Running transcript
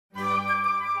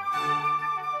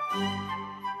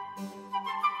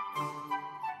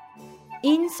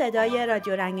این صدای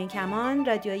رادیو رنگین کمان،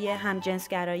 رادیوی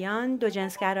همجنسگرایان،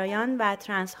 دوجنسگرایان و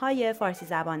ترنس های فارسی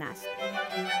زبان است.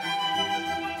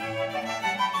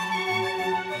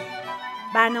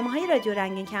 برنامه‌های رادیو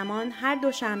رنگین کمان هر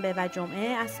دوشنبه و جمعه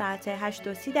از ساعت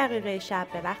 8:30 شب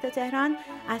به وقت تهران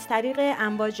از طریق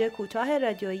امواج کوتاه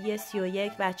رادیویی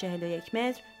 31 و 41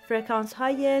 متر، فرکانس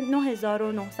های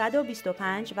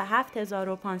 9925 و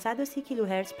 7530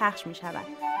 کیلوهرتز پخش می شود.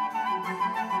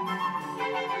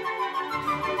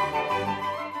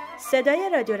 صدای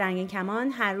رادیو رنگین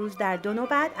کمان هر روز در 2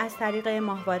 نوبت از طریق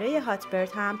ماهواره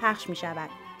هاتبرد هم پخش می شود.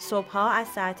 صبحها از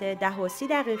ساعت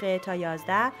 10:30 تا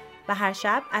 11 و هر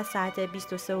شب از ساعت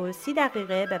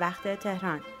 23:30 به وقت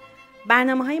تهران.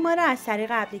 برنامه‌های ما را از طریق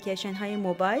اپلیکیشن های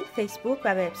موبایل، فیسبوک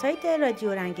و وبسایت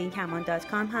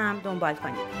radio.ranginkaman.com هم دنبال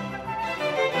کنید.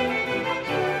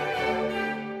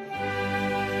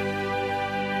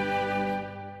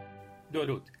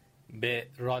 درود. به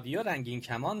رادیو رنگین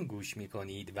کمان گوش می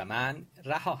کنید و من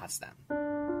رها هستم.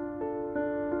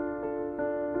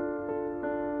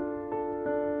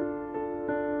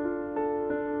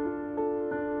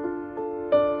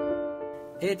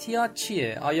 اعتیاد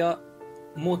چیه؟ آیا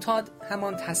معتاد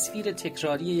همان تصویر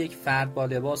تکراری یک فرد با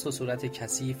لباس و صورت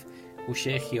کثیف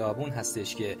گوشه خیابون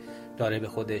هستش که داره به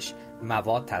خودش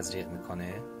مواد تزریق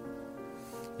میکنه؟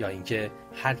 یا اینکه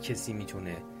هر کسی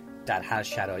میتونه در هر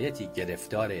شرایطی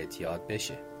گرفتار اعتیاد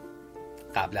بشه؟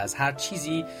 قبل از هر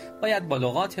چیزی باید با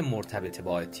لغات مرتبط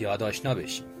با اعتیاد آشنا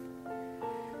بشیم.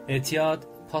 اعتیاد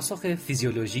پاسخ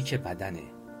فیزیولوژیک بدنه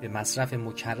به مصرف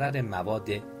مکرر مواد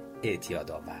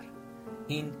اعتیادآور.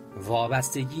 این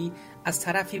وابستگی از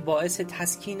طرفی باعث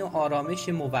تسکین و آرامش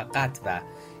موقت و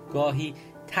گاهی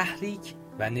تحریک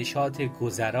و نشاط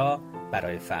گذرا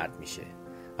برای فرد میشه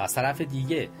و از طرف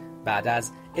دیگه بعد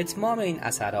از اتمام این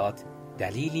اثرات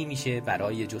دلیلی میشه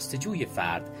برای جستجوی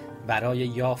فرد برای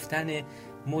یافتن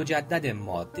مجدد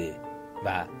ماده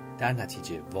و در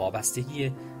نتیجه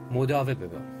وابستگی مداوم به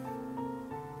اون.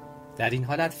 در این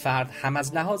حالت فرد هم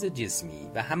از لحاظ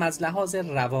جسمی و هم از لحاظ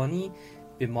روانی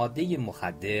به ماده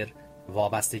مخدر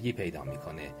وابستگی پیدا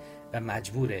میکنه و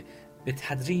مجبوره به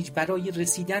تدریج برای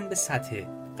رسیدن به سطح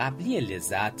قبلی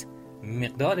لذت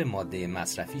مقدار ماده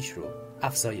مصرفیش رو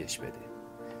افزایش بده.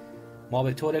 ما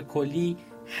به طور کلی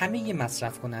همه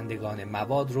مصرف کنندگان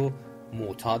مواد رو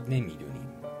معتاد نمیدونیم،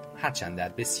 هرچند در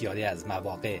بسیاری از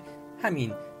مواقع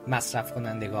همین مصرف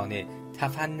کنندگان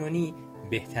تفننی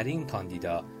بهترین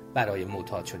کاندیدا برای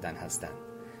معتاد شدن هستند.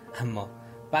 اما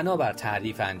بنابر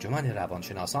تعریف انجمن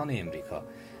روانشناسان امریکا،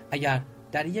 اگر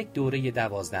در یک دوره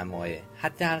 12 ماهه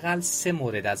حداقل 3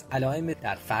 مورد از علائم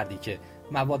در فردی که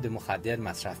مواد مخدر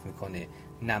مصرف میکنه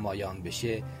نمایان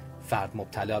بشه، فرد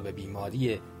مبتلا به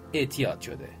بیماری اعتیاد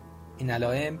شده. این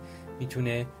علائم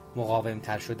میتونه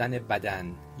مقاومتر شدن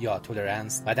بدن یا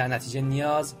تولرنس و در نتیجه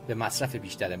نیاز به مصرف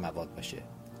بیشتر مواد باشه،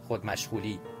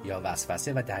 خودمشغولی یا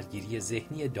وسوسه و درگیری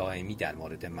ذهنی دائمی در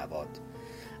مورد مواد،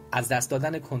 از دست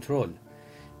دادن کنترل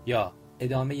یا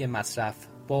ادامه مصرف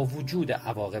با وجود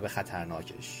عواقب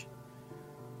خطرناکش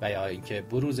و یا اینکه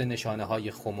بروز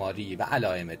نشانه‌های خماری و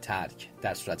علائم ترک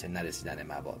در صورت نرسیدن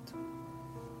مواد.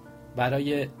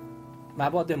 برای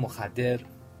مواد مخدر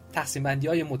تقسیم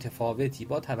بندی‌های متفاوتی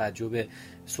با توجه به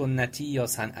سنتی یا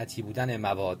صنعتی بودن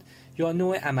مواد یا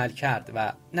نوع عملکرد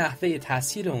و نحوه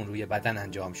تاثیر اون روی بدن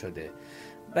انجام شده،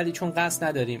 ولی چون قصد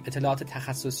نداریم اطلاعات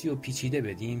تخصصی و پیچیده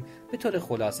بدیم، به طور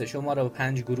خلاصه شما را به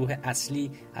 5 گروه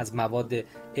اصلی از مواد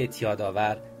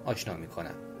اعتیادآور آشنا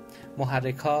می‌کنم: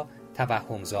 محرک‌ها،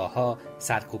 توهمزاها،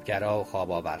 سرکوبگرها و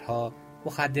خواب‌آورها،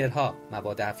 مخدرها،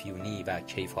 مواد افیونی و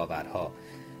کیف‌آورها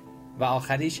و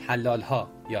آخریش حلال‌ها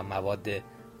یا مواد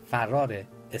فرار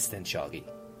استنشاقی.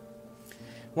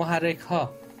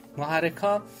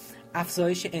 محرک‌ها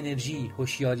افزایش انرژی،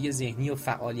 هوشیاری ذهنی و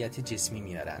فعالیت جسمی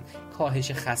میارن،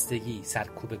 کاهش خستگی،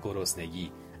 سرکوب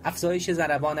گرسنگی، افزایش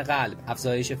ضربان قلب،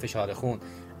 افزایش فشار خون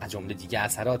از جمله دیگه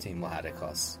اثرات این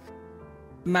محرک‌هاست.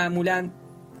 معمولاً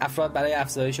افراد برای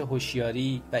افزایش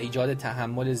هوشیاری و ایجاد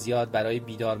تحمل زیاد برای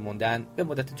بیدار موندن به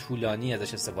مدت طولانی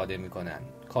ازش استفاده میکنن.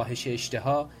 کاهش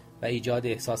اشتها و ایجاد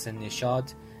احساس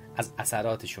نشاط از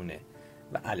اثراتشونه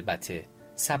و البته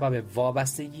سبب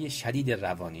وابستگی شدید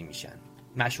روانی میشن.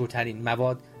 مشهورترین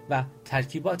مواد و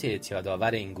ترکیبات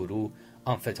اعتیادآور این گروه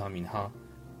آمفتامین ها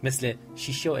مثل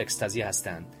شیشه و اکستازی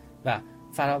هستند و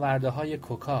فراورده های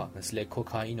کوکا مثل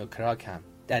کوکائین و کراک هم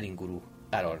در این گروه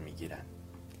قرار می گیرند.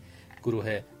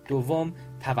 گروه دوم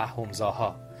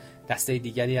توهمزاها، دسته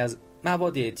دیگری از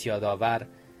مواد اعتیادآور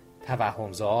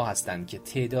توهمزاها هستند که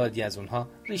تعدادی از اونها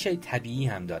ریشه طبیعی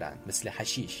هم دارند مثل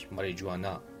حشیش،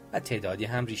 ماریجوانا و تعدادی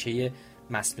هم ریشه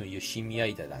مصنوعی و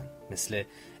شیمیایی دارند مثل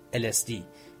LSD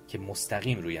که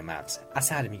مستقیم روی مغز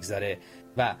اثر میگذاره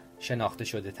و شناخته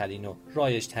شده ترین و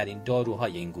رایج ترین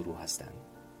داروهای این گروه هستند.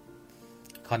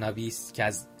 کانابیس که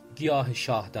از گیاه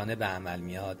شاهدانه به عمل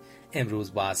میاد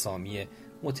امروز با اسامی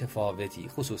متفاوتی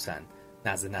خصوصاً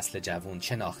نزد نسل جوان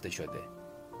شناخته شده: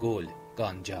 گل،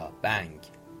 گانجا، بنگ،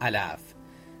 علف،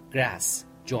 گراس،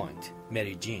 جوینت،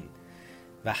 مریجین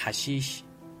و حشیش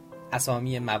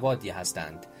اسامی موادی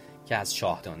هستند که از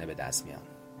شاهدانه به دست میان.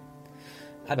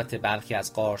 البته برخی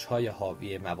از قارچ‌های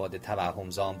حاوی مواد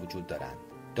توهمزا وجود دارند.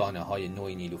 دانه‌های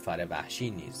نوعی نیلوفر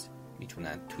وحشی نیز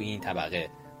میتونن توی این طبقه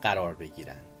قرار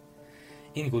بگیرن.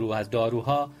 این گروه از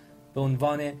داروها به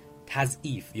عنوان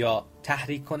تضعیف یا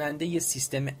تحریک کننده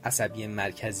سیستم عصبی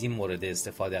مرکزی مورد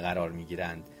استفاده قرار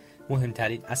میگیرند.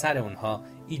 مهمترین اثر اونها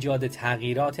ایجاد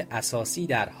تغییرات اساسی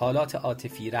در حالات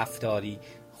عاطفی، رفتاری،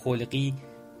 خلقی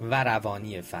و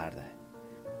روانی فرده.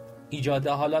 ایجاد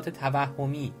حالات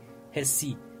توهمی،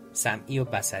 حسی، سمعی و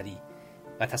بصری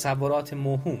و تصورات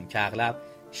موهوم که اغلب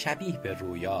شبیه به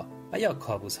رویا و یا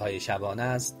کابوس‌های شبانه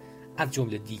است از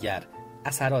جمله دیگر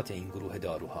اثرات این گروه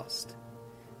داروهاست.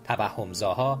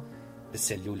 توهمزاها به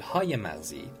سلول‌های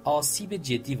مغزی آسیب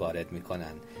جدی وارد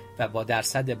می‌کنند و با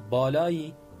درصد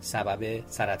بالایی سبب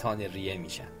سرطان ریه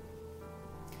میشن.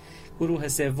 گروه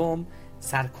سوم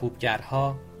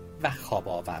سرکوبگرها و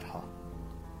خواب‌آورها.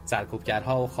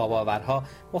 سرکوبگرها و خواب‌آورها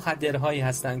مخدرهایی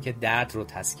هستند که درد رو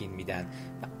تسکین میدن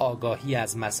و آگاهی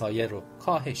از مسائل رو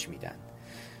کاهش میدن.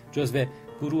 جزو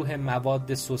گروه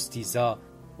مواد سستیزا،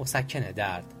 مسکن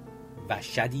درد و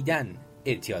شدیداً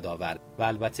اعتیادآور و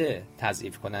البته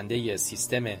تضعیف کننده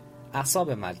سیستم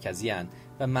اعصاب مرکزی اند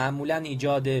و معمولاً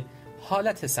ایجاد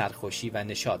حالت سرخوشی و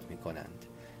نشاط می کنند.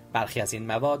 برخی از این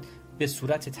مواد به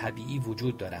صورت طبیعی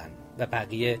وجود دارند و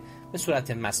بقیه به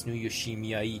صورت مصنوعی و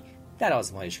شیمیایی در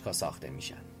آزمایشگاه ساخته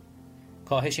میشن.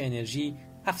 کاهش انرژی،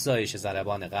 افزایش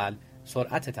ضربان قلب،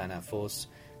 سرعت تنفس،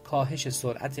 کاهش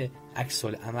سرعت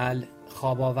عکس‌العمل،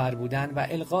 خواب‌آور بودن و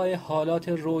القای حالات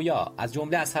رویا از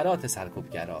جمله اثرات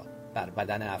سرکوبگرا بر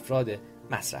بدن افراد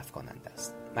مصرف کننده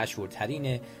است.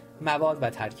 مشهورترین مواد و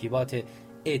ترکیبات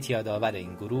اعتیادآور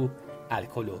این گروه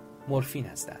الکل و مورفین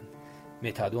هستند.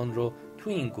 متادون رو تو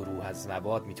این گروه از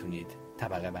مواد میتونید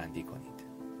طبقه بندی کنید.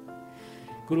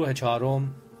 گروه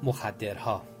چهارم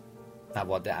مخدرها،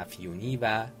 مواد افیونی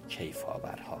و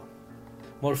کیف‌آورها.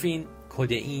 مورفین،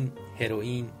 کدئین،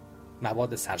 هروئین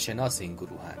مواد سرشناس این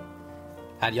گروه هستند.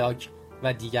 تریاک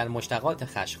و دیگر مشتقات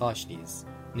خشخاش نیز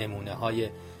نمونه های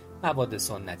مواد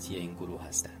سنتی این گروه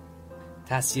هستند.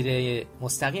 تأثیر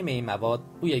مستقیم این مواد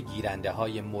روی گیرنده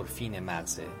های مورفین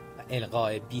مغزه و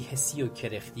القای بی‌حسی و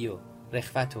کرختی و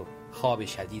رخوت و خواب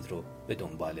شدید رو به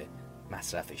دنبال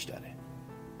مصرفش داره.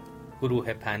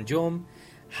 گروه پنجم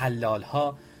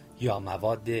حلالها یا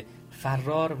مواد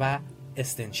فرار و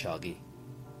استنشاقی.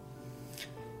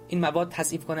 این مواد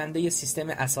تضعیف کننده سیستم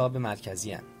اعصاب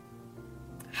مرکزی هستند.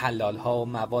 حلالها و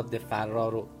مواد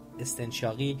فرار و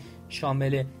استنشاقی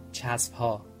شامل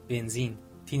چسب‌ها، بنزین،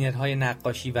 تینرهای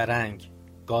نقاشی و رنگ،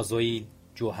 گازوئیل،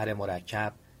 جوهر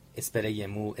مرکب، اسپری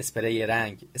مو، اسپری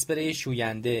رنگ، اسپری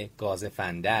شوینده، گاز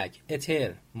فندک،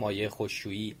 اتر، مایع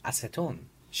خشکشویی، استون،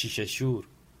 شیشه شور،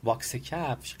 واکس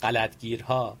کفش،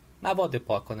 غلطگیرها، مواد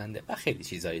پاک کننده و خیلی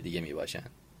چیزهای دیگه می باشن.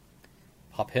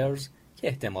 پاپرز که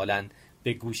احتمالاً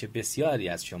به گوش بسیاری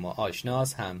از شما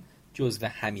آشناس هم جزو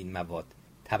همین مواد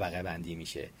طبقه بندی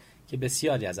میشه که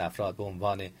بسیاری از افراد به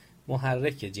عنوان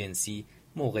محرک جنسی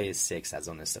موقع سکس از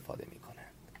آن استفاده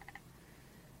میکنند.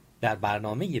 در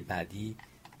برنامه بعدی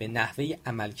به نحوه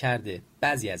عملکرد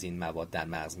بعضی از این مواد در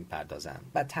مغز میپردازم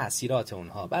و تأثیرات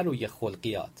اونها بر روی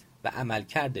خلقیات و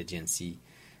عملکرد جنسی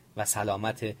و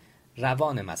سلامت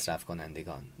روان مصرف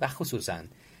کنندگان و خصوصاً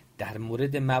در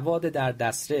مورد مواد در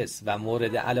دسترس و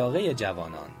مورد علاقه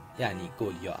جوانان یعنی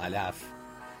گل یا علف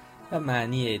و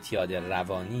معنی اعتیاد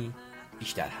روانی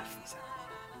بیشتر حرف میزنم.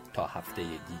 تا هفته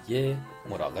دیگه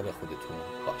مراقب خودتون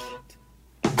باشید.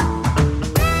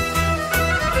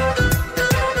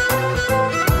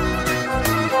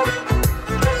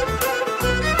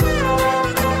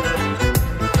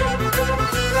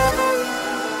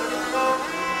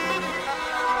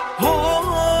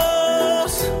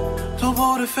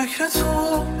 دوباره فکر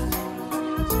تو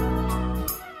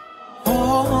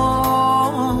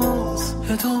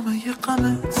ادامه ی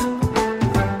غمت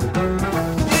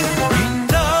این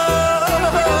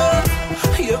در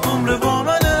یه عمر با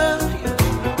منه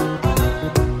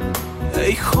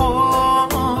ای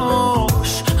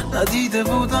خوش ندیده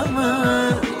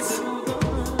بودمت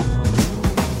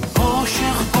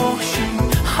عاشق باشی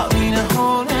همین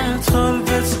حالت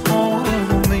قلبت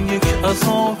آرومه یک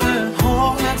عذابه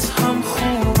حالت هم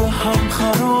خوبه هم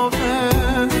خرابه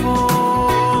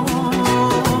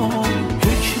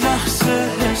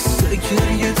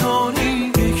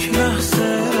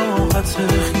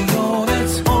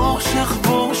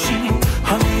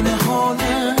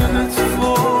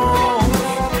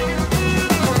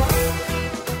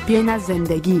بیاین از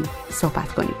زندگی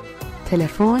صحبت کنیم.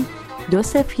 تلفن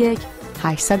 201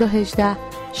 818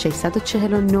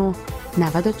 649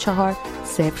 94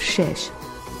 06.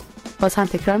 باز هم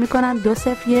تکرار میکنم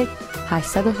 201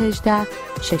 818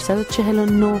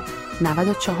 649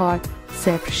 94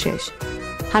 06.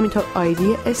 همینطور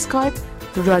آیدی اسکایپ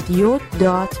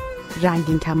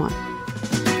radio.ranginkaman.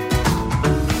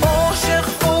 عاشق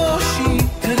باشی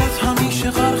دلت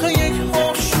همیشه غرق یک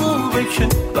آشوبه که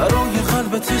برای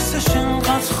قلب تستش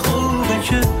انقدر خوبه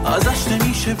که ازش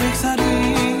نمیشه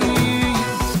بگذری.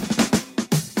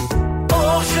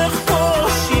 عاشق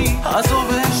باشی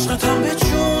عذاب عشقتم به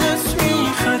جونت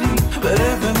میخری،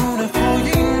 بره بمونه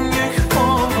پایین یک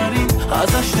باوری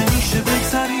ازش نمیشه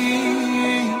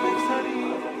بگذری.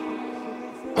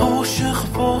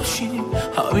 عاشق باشی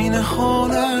همین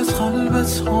حالت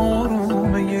قلبت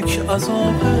آرومه، یک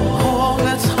عذاب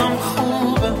حالت هم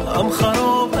خوبه هم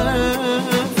خرابه.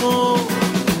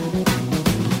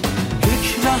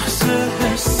 یک لحظه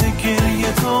حس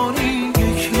گریه داری،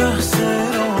 یک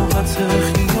لحظه راحت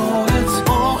خیالت.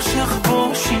 عاشق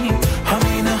باشی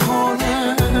همین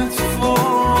حالت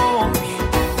وای.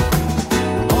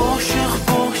 عاشق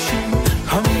باشی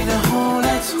همین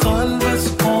حالت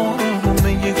قلبت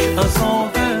آرومه، یک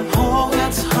عذاب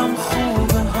حالت هم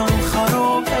خوبه هم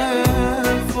خرابه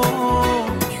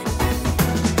وای.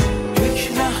 یک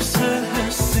لحظه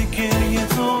حس گریه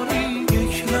داری،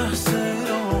 یک لحظه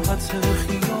راحت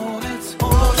خیالت.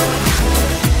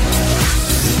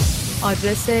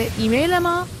 آدرس ایمیل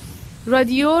ما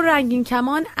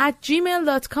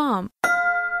radio.ranginkaman@gmail.com.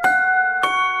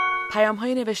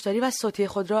 پیام‌های نوشتاری و صوتی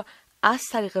خود را از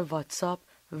طریق واتساپ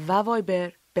و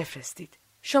وایبر بفرستید.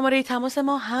 شماره تماس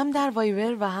ما هم در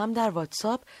وایبر و هم در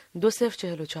واتساپ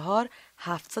 2044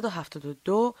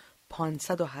 772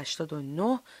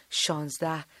 589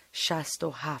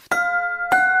 1667.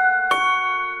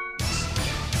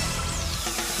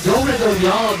 دور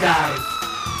دنیا در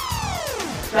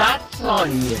 100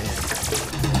 ثانیه.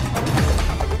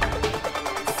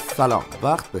 سلام،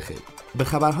 وقت بخیر. به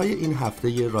خبرهای این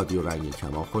هفته رادیو رنگین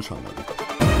کمان خوش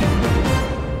آمدید.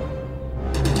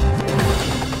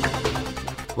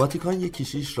 واتیکان یک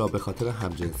کشیش را به خاطر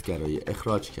همجنسگرایی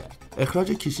اخراج کرد.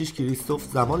 اخراج کشیش کریستوف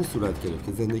زمانی صورت گرفت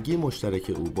که زندگی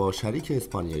مشترک او با شریک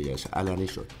اسپانیایی‌اش علنی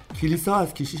شد. کلیسا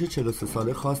از کشیش 43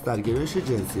 ساله خواست در گرایش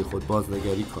جنسی خود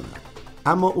بازنگری کند.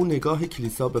 اما او نگاه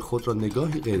کلیسا به خود را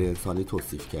نگاهی غیر انسانی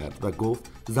توصیف کرد و گفت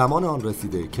زمان آن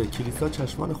رسیده که کلیسا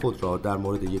چشمان خود را در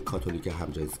مورد یک کاتولیک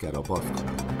همجنسگرا باز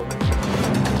کند.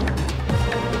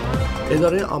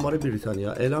 اداره آمار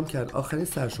بریتانیا اعلام کرد آخرین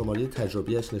سرشماری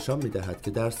تجربیش نشان می‌دهد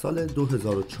که در سال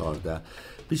 2014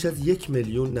 بیش از 1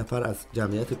 میلیون نفر از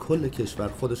جمعیت کل کشور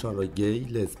خودشان را گی،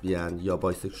 لزبیان یا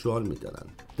بایسکشوال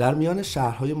می‌دانند. در میان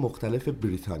شهرهای مختلف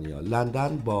بریتانیا،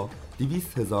 لندن با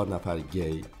 200,000 نفر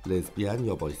گی، لزبیان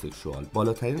یا بایسکشوال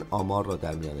بالاترین آمار را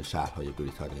در میان شهرهای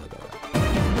بریتانیا دارد.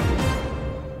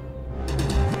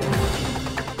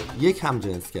 یک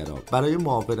همجنسگرا برای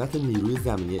معاونت نیروی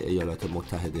زمینی ایالات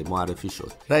متحده معرفی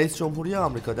شد. رئیس جمهوری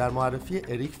آمریکا در معرفی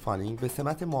اریک فانینگ به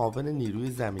سمت معاون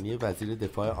نیروی زمینی وزیر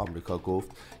دفاع آمریکا گفت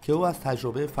که او از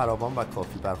تجربه فراوان و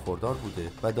کافی برخوردار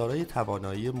بوده و دارای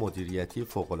توانایی مدیریتی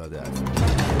فوق‌العاده است.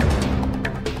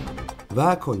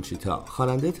 و کنچیتا،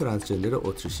 خواننده ترنسجندر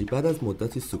اتریشی، بعد از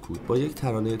مدتی سکوت با یک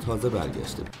ترانه تازه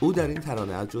برگشته. او در این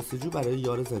ترانه از جستجو برای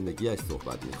یار زندگیش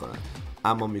صحبت می‌کند،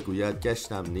 اما میگوید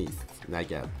گشتم نیست،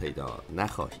 نگرد پیدا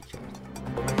نخواهی کرد.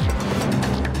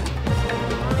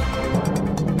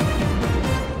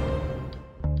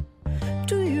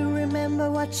 Do you remember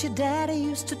what your daddy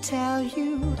used to tell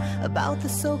you about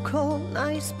the so-called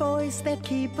nice boys that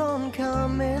keep on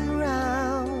coming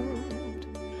round?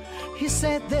 He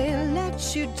said they let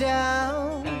you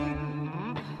down.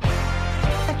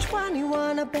 At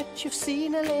 21 I bet you've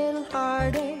seen a little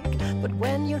heartache, but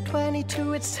when you're 22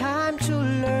 it's time to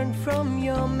learn from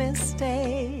your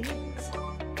mistakes.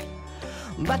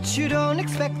 But you don't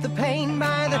expect the pain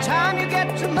by the time you get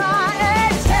to my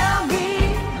age. Tell me,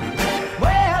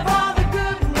 where have all the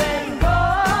good men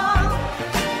gone?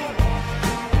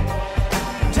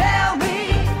 Tell me,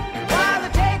 why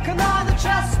they're taking all the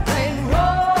just plain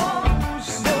wrong,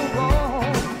 so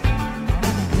wrong.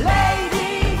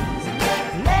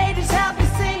 Ladies, help me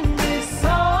sing this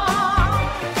song.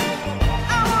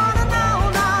 I wanna know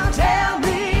now. Tell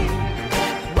me,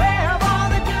 where have all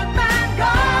the good men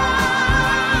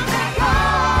gone? They're gone.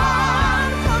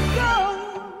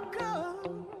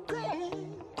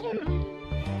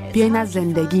 بیاین از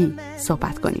زندگی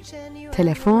صحبت کنیم.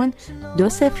 تلفن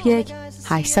 201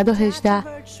 818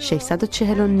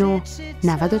 649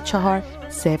 94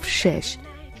 06.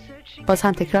 باز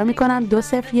هم تکرار میکنم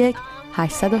 201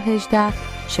 818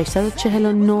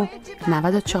 649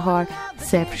 94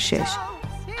 06.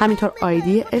 همینطور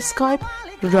آیدی اسکایپ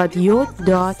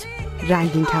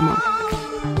radio.ranginkaman.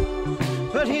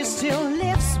 But he still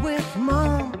lives with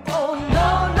mom. Oh no,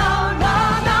 no, no,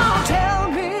 no. Tell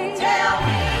me,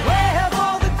 where have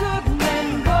all the good men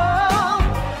gone?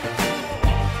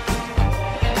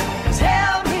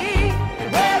 Tell me,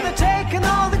 where they're taking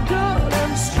all the good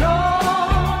and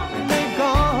strong. They're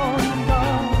gone,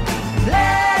 gone.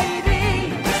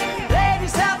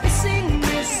 Ladies, help me sing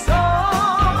this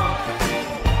song.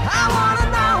 I wanna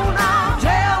know now.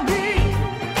 Tell me,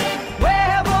 where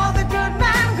have all the good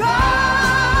men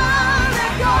gone?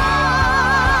 They're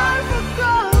gone for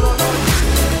good.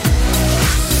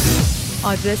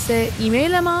 آدرس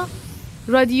ایمیل ما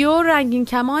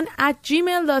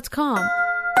radio.ranginkaman@gmail.com.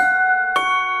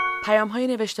 پیام‌های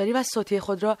نوشتاری و صوتی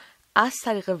خود را از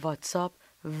طریق واتساپ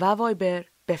و وایبر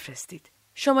بفرستید.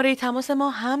 شماره تماس ما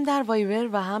هم در وایبر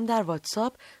و هم در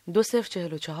واتساپ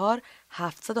 2044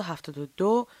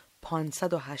 772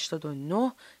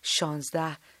 589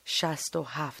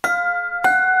 1667.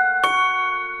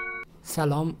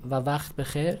 سلام و وقت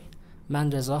بخیر.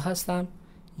 من رضا هستم،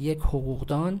 یک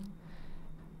حقوقدان.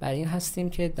 بر این هستیم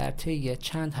که در طی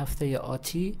چند هفته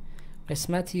آتی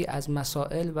قسمتی از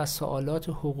مسائل و سوالات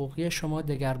حقوقی شما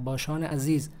دگرباشان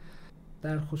عزیز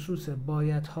در خصوص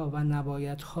بایدها و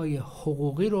نبایدهای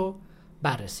حقوقی رو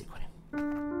بررسی کنیم.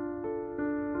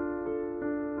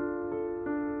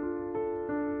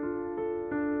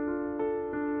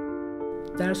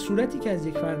 در صورتی که از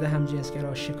یک فرد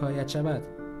همجنسگرا شکایت شود،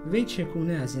 وی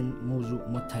چگونه از این موضوع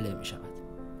مطلع می شود؟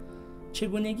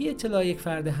 چگونگی اطلاع یک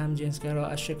فرد همجنسگرا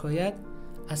از شکایت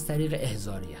از طریق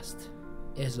احضاریه است.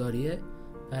 احضاریه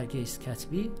برگه است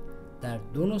کتبی در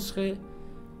 2 نسخه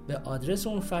به آدرس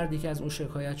اون فردی که از اون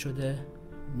شکایت شده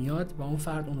میاد و اون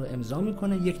فرد اون رو امضا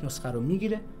میکنه، یک نسخه رو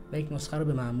میگیره و یک نسخه رو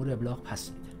به مأمور ابلاغ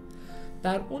پس میده.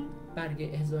 در اون برگه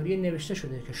احضاریه نوشته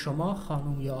شده که شما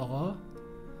خانم یا آقا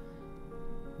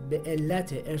به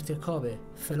علت ارتکاب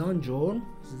فلان جرم،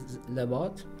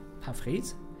 لواط،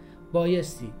 تفخیذ،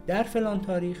 بایستی در فلان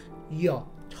تاریخ یا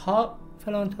تا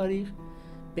فلان تاریخ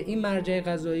به این مرجع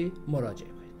قضایی مراجعه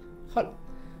کنید. حالا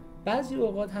بعضی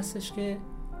اوقات هستش که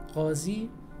قاضی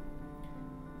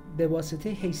به واسطه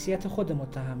حیثیت خود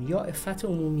متهم یا عفت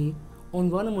عمومی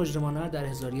عنوان مجرمانه در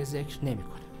احضاریه ذکر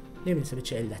نمی‌کنه. نمی‌دونه به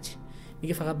چه علتی.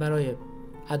 میگه فقط برای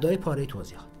ادای پاره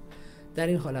توضیحات. در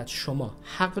این حالت شما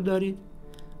حق دارید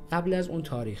قبل از اون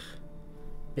تاریخ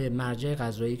به مرجع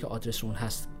قضایی که آدرس اون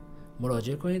هست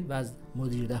مراجعه کنید و از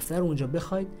مدیر دفتر اونجا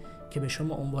بخواید که به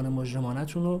شما عنوان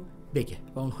مجرمانتون رو بگه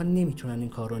و اونها نمیتونن این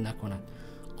کار رو نکنن.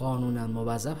 قانونا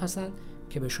موظف هستن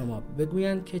که به شما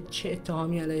بگوین که چه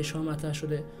اتهامی علیه شما مطرح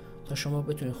شده تا شما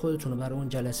بتونید خودتون رو برای اون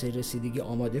جلسه رسیدگی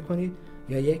آماده کنید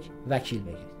یا یک وکیل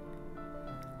بگیرید.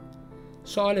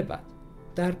 سوال بعد،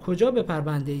 در کجا به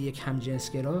پرونده یک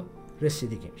همجنسگرا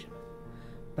رسیدگی میشه؟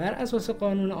 بر اساس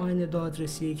قانون آیین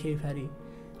دادرسی کیفری،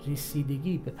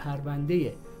 رسیدگی به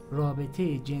پرونده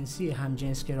رابطه جنسی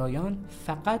همجنسگرایان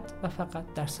فقط و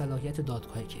فقط در صلاحیت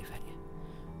دادگاه کیفریه.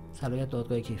 صلاحیت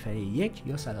دادگاه کیفری 1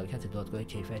 یا صلاحیت دادگاه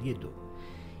کیفری 2.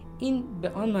 این به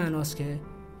آن معناست که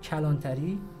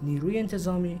کلانتری، نیروی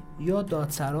انتظامی یا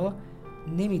دادسرا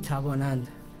نمیتوانند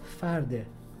فرد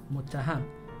متهم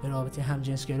به رابطه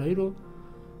همجنسگرایی رو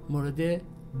مورد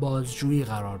بازجویی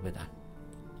قرار بدن.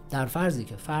 در فرضی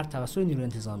که فرد توسط نیروی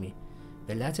انتظامی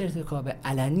به علت ارتکاب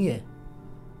علنی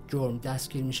جرم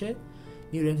دستگیر میشه،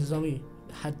 نیروی انتظامی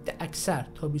حد اکثر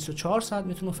تا 24 ساعت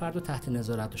میتونه فرد رو تحت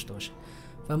نظارت داشته باشه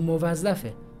و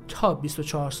موظفه تا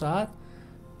 24 ساعت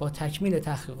با تکمیل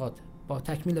تحقیقات، با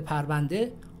تکمیل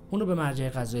پرونده اونو به مرجع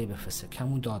قضایی بفرسته که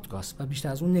همون دادگاه است و بیشتر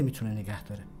از اون نمیتونه نگه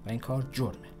داره و این کار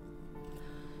جرمه.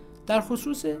 در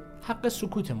خصوص حق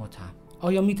سکوت متهم،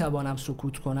 آیا میتوانم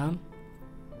سکوت کنم؟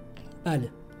 بله،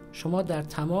 شما در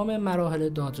تمام مراحل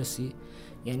دادرسی،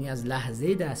 یعنی از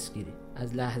لحظه دستگیری،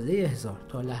 از لحظه احضار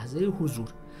تا لحظه حضور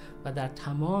و در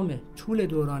تمام طول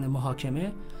دوران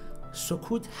محاکمه،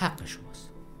 سکوت حق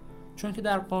شماست. چون که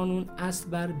در قانون اصل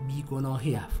بر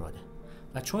بیگناهی افراده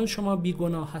و چون شما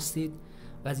بیگناه هستید،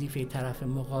 وظیفه طرف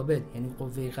مقابل یعنی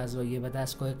قوه قضاییه و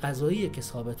دستگاه قضاییه که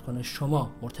ثابت کنه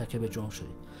شما مرتکب جرم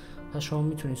شدید. پس شما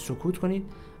میتونید سکوت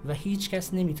کنید و هیچ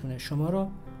کس نمیتونه شما را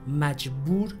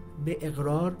مجبور به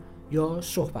اقرار یا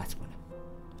صحبت کنه.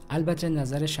 البته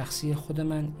نظر شخصی خود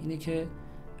من اینه که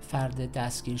فرد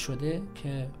دستگیر شده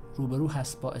که روبرو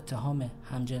هست با اتهام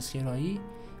همجنسگرایی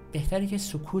بهتره که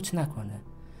سکوت نکنه،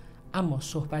 اما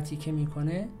صحبتی که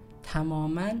میکنه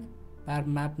تماماً بر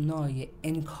مبنای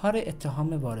انکار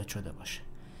اتهام وارد شده باشه.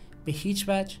 به هیچ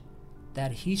وجه در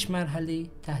هیچ مرحله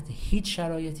تحت هیچ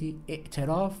شرایطی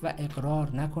اعتراف و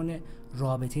اقرار نکنه،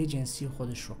 رابطه جنسی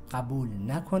خودش رو قبول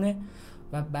نکنه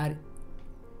و بر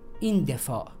این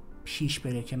دفاع پیش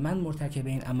بره که من مرتکب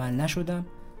این عمل نشدم،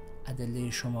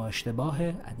 ادله شما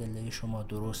اشتباهه، ادله شما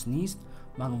درست نیست،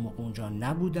 من اون موقع اونجا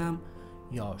نبودم،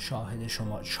 یا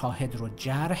شاهد رو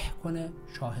جرح کنه،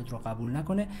 شاهد رو قبول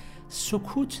نکنه،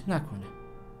 سکوت نکنه.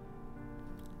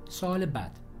 سوال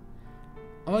بعد: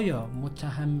 آیا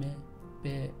متهم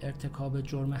به ارتکاب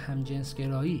جرم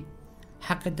همجنسگرایی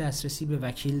حق دسترسی به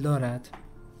وکیل دارد؟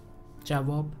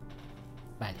 جواب: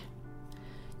 بله.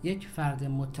 یک فرد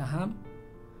متهم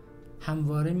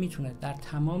همواره میتونه در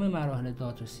تمام مراحل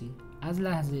دادرسی از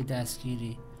لحظه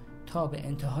دستگیری تا به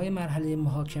انتهای مرحله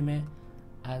محاکمه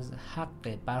از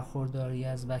حق برخورداری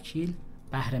از وکیل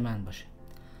بهره مند باشه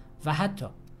و حتی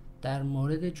در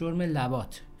مورد جرم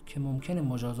لواط که ممکنه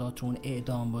مجازات اون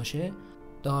اعدام باشه،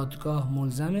 دادگاه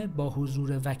ملزمه با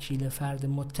حضور وکیل فرد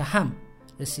متهم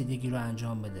رسیدگی رو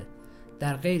انجام بده.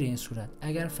 در غیر این صورت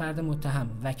اگر فرد متهم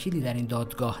وکیلی در این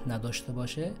دادگاه نداشته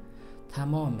باشه،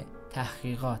 تمام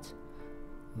تحقیقات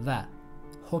و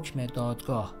حکم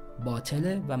دادگاه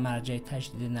باطله و مرجع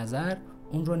تجدید نظر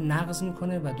اون رو نقض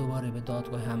میکنه و دوباره به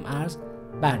دادگاه هم عرض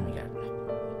برمیگردونه.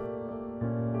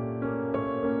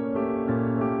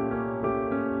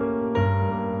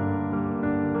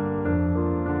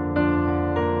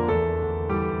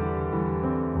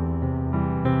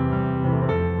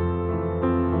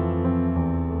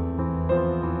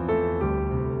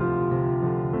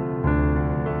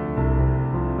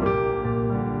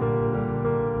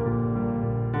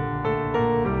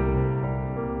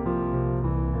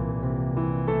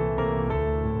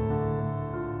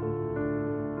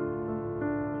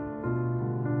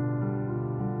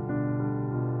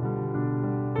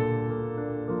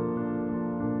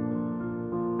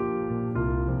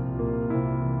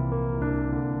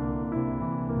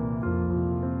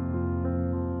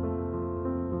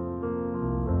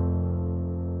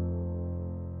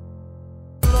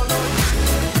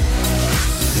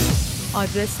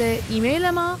 آدرس ایمیل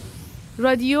ما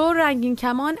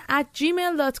radio.ranginkaman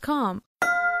 @gmail.com.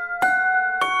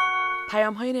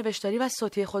 پیام‌های نوشتاری و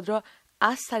صوتی خود را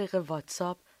از طریق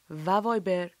واتساپ و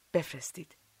وایبر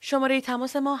بفرستید. شماره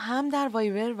تماس ما هم در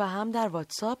وایبر و هم در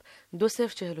واتساپ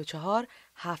 2044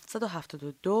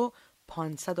 772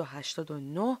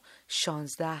 589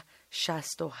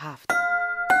 1667.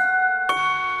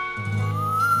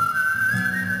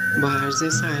 با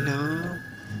عرض سلام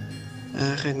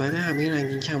خدمت همه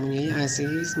رنگین کمونیای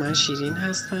عزیز، من شیرین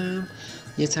هستم،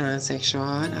 یه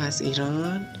ترانسکشوال از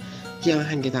ایران. یه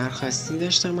آهنگ درخواستی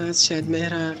داشتم از شد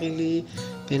مهرماه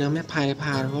به نام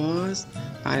پرواز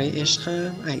برای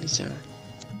عشقم علی جان.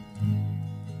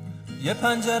 یه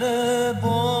پنجره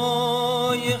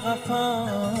با یه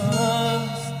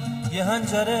قفس، یه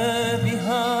هنجره بی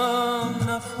هم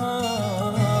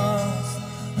نفس،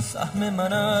 سهم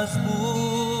من از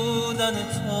بودن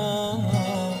تو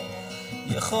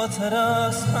یه خاطر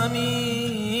از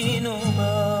همین و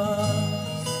بس.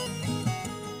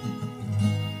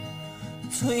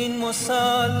 تو این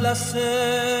مثلث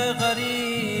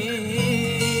غریب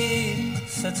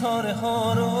ستاره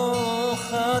ها رو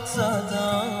خط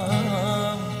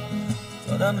زدم،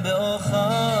 دارم به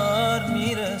آخر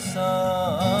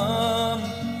میرسم،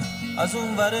 از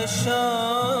اون ور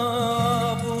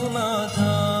شب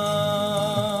اومدم.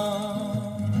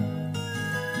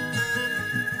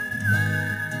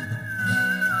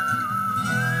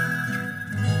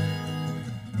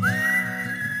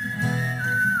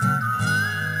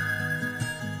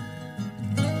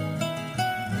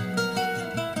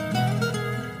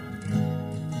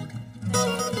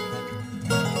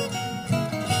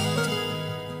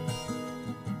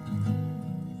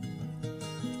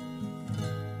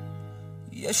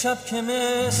 یه شب که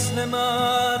مثل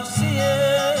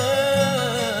مرزیه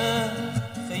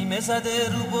خیمه زده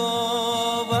رو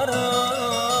باورم،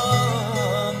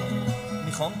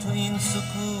 میخوام تو این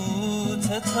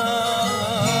سکوت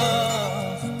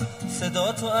تلخ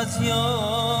صدا تو از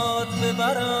یاد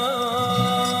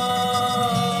ببرم.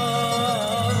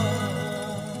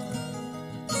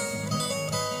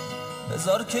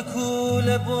 بذار که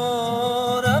کوله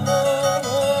بارم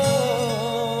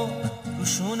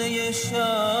روشونه یه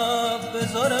شب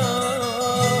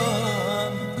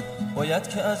بذارم، باید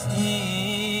که از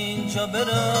اینجا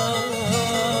برم،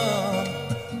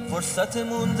 فرصت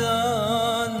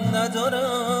موندن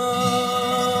ندارم.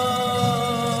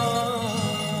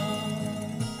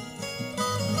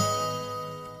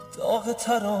 داغ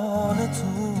ترانه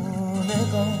تو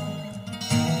نگاه،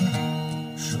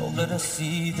 شوق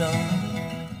رسیدم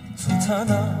تو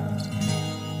تنم،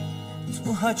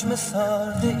 تو حجم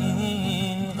سرد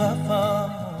این قفا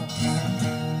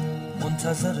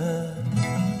منتظر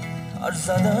هر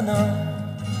زدنم.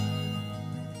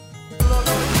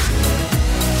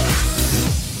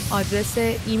 آدرس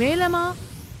ایمیل ما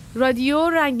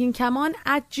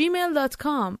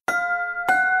radio.ranginkaman@gmail.com.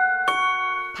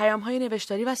 پیام‌های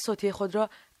نوشتاری و صوتی خود را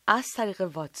از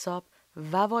طریق واتساپ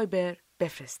و وایبر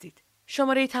بفرستید.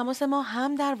 شماره تماس ما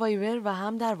هم در وایبر و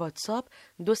هم در واتساپ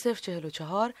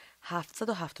 2044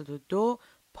 772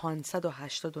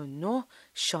 589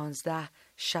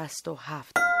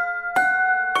 1667.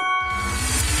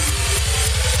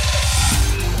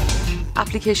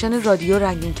 اپلیکیشن رادیو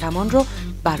رنگین کمان رو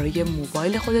برای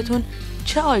موبایل خودتون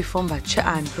چه آیفون و چه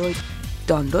اندروید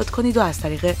دانلود کنید و از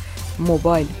طریق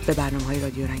موبایل به برنامه‌های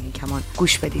رادیو رنگین کمان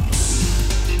گوش بدید.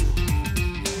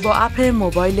 با اپ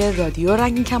موبایل رادیو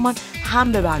رنگین کمان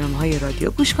هم به برنامه‌های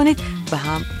رادیو گوش کنید و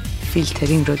هم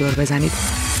فیلترینگ رو دور بزنید.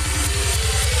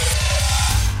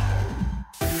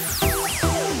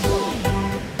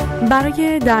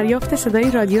 برای دریافت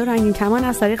صدای رادیو رنگین کمان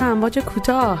از طریق امواج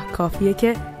کوتاه کافیه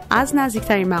که از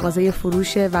نزدیکترین مغازه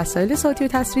فروش وسایل صوتی و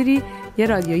تصویری یه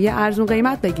رادیوی ارزون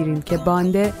قیمت بگیرید که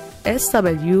باند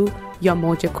SW یا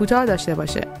موج کوتاه داشته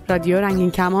باشه. رادیو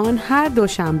رنگین کمان هر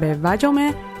دوشنبه و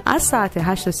جمعه از ساعت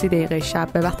 8:30 شب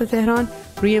به وقت تهران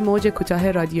روی موج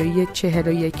کوتاه رادیویی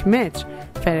 41 متر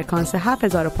فرکانس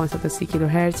 7530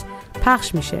 کیلوهرتز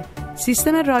پخش میشه.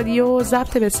 سیستم رادیو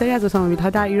ضبط بسیاری از اتومبیل‌ها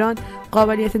در ایران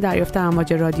قابلیت دریافت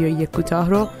امواج رادیویی کوتاه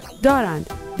رو دارند.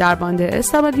 در باند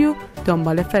SW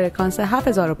دنبال فرکانس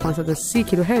 7530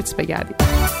 کیلوهرتز بگردید.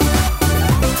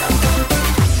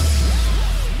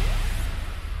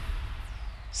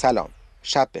 سلام،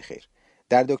 شب بخیر.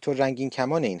 در دکتر رنگین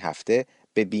کمان این هفته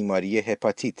به بیماری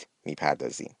هپاتیت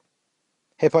میپردازیم.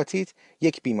 هپاتیت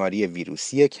یک بیماری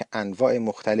ویروسیه که انواع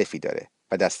مختلفی داره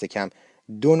و دست کم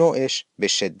 2 نوعش به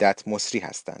شدت مصری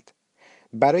هستند.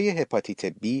 برای هپاتیت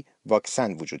B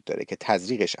واکسن وجود داره که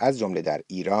تزریقش از جمله در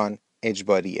ایران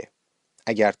اجباریه.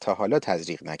 اگر تا حالا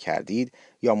تزریق نکردید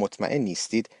یا مطمئن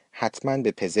نیستید حتما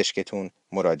به پزشکتون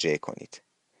مراجعه کنید.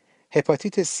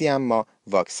 هپاتیت C اما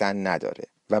واکسن نداره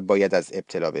و باید از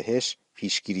ابتلا بهش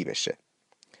پیشگیری بشه.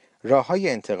 راه‌های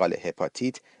انتقال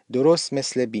هپاتیت درست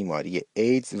مثل بیماری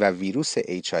ایدز و ویروس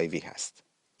HIV هست.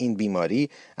 این بیماری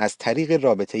از طریق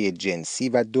رابطه جنسی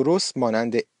و درست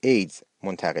مانند ایدز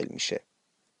منتقل میشه.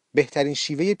 بهترین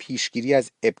شیوه پیشگیری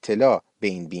از ابتلا به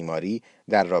این بیماری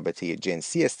در رابطه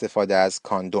جنسی استفاده از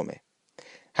کاندومه.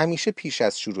 همیشه پیش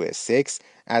از شروع سکس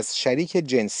از شریک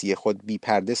جنسی خود بی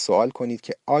پرده سوال کنید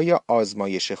که آیا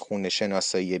آزمایش خون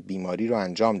شناسایی بیماری رو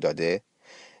انجام داده؟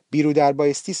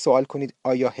 بیرودربایستی سوال کنید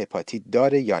آیا هپاتیت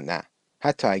داره یا نه.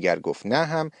 حتی اگر گفت نه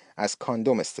هم از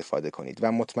کاندوم استفاده کنید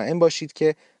و مطمئن باشید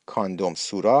که کاندوم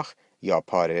سوراخ یا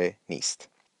پاره نیست.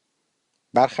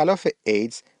 برخلاف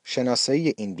ایدز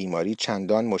شناسایی این بیماری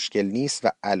چندان مشکل نیست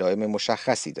و علائم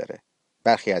مشخصی داره.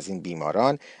 برخی از این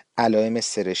بیماران علائم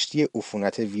سرشتی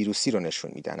عفونت ویروسی رو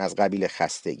نشون میدن از قبیل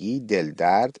خستگی،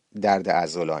 دلدرد، درد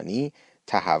عضلانی،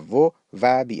 تهوع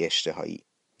و بی‌اشتهایی.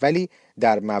 ولی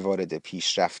در موارد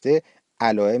پیشرفته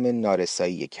علائم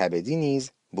نارسایی کبدی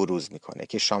نیز بروز میکنه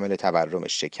که شامل تورم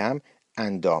شکم،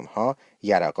 اندامها،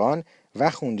 یرقان و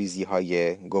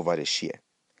خونریزی‌های گوارشیه.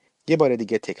 یه بار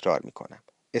دیگه تکرار میکنم.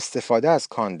 استفاده از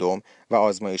کاندوم و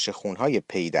آزمایش خونهای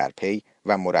پی در پی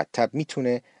و مرتب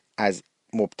میتونه از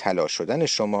مبتلا شدن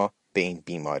شما به این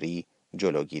بیماری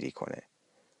جلوگیری کنه.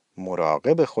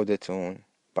 مراقب خودتون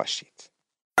باشید.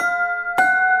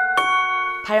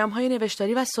 پیام‌های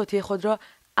نوشتاری و صوتی خود را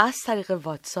از طریق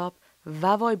واتساپ و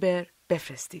وایبر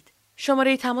بفرستید.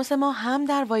 شماره تماس ما هم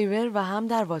در وایبر و هم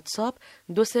در واتساپ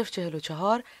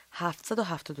 2044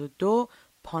 772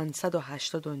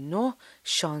 589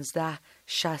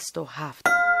 1667.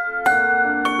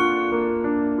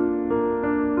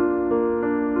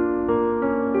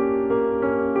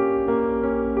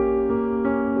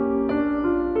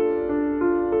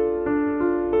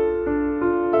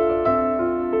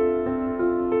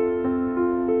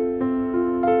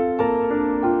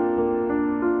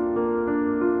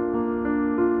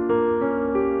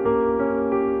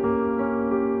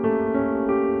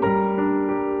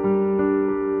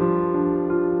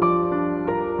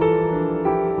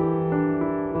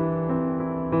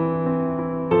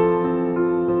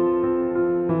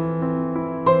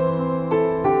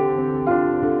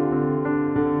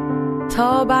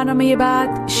 تا برنامه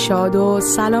بعد شاد و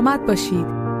سلامت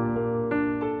باشید.